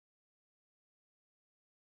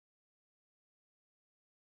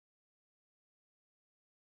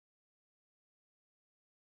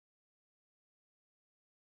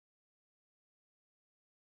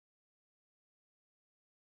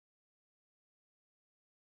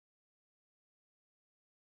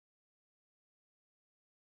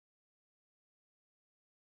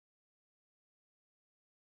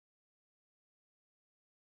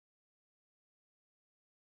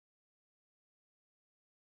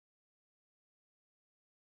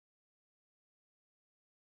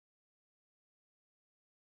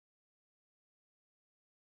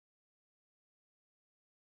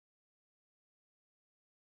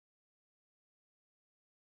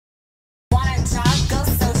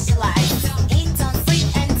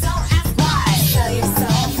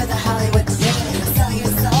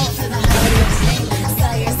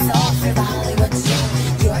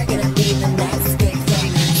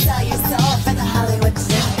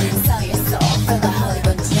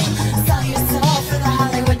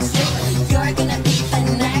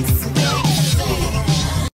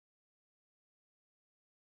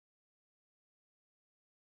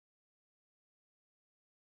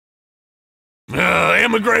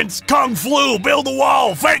Immigrants, Kung Flu, build a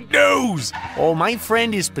wall, fake news! Oh, my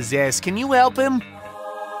friend is possessed. Can you help him?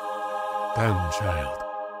 Damn child.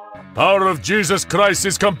 Power of Jesus Christ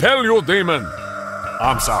is compel you, demon!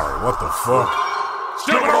 I'm sorry, what the fuck?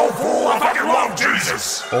 Stupid old fool, I fucking love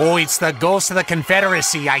Jesus! Oh, it's the ghost of the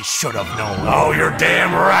Confederacy. I should have known. Oh, you're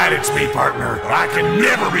damn right it's me, partner. I can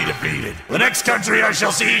never be defeated. The next country I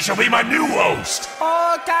shall see shall be my new host.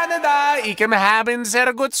 Oh, Canada, ik am having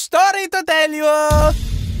a good story to tell you.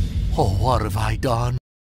 Oh, what have I done?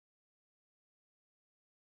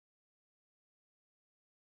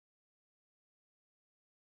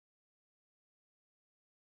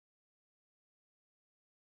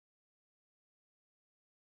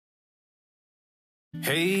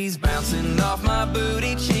 Haze bouncing off my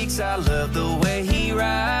booty cheeks, I love the way he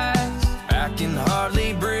rides. I can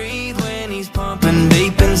hardly breathe when he's pumping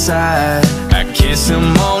deep inside. I kiss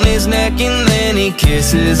him on his neck and then he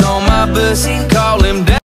kisses on my pussy. Call him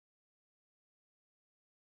down.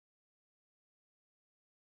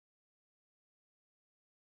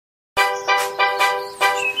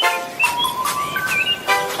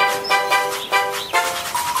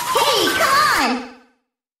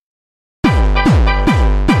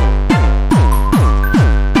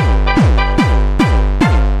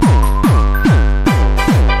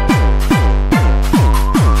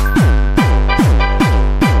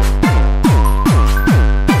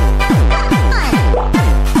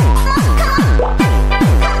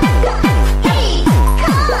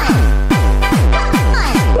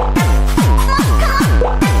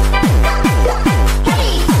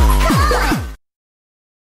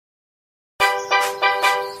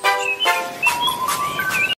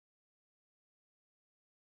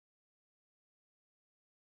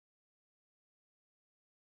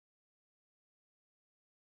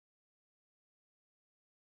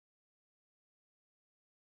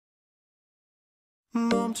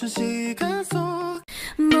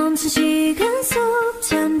 멈춘 시간 속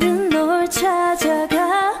잠든 널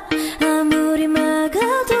찾아가 아무리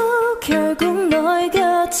막아도 결국 너의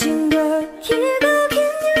곁인 걸 길고 긴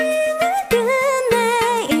여행을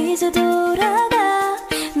끝내 이제 돌아가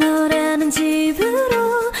너라는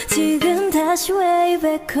집으로 지금 다시 way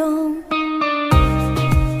back home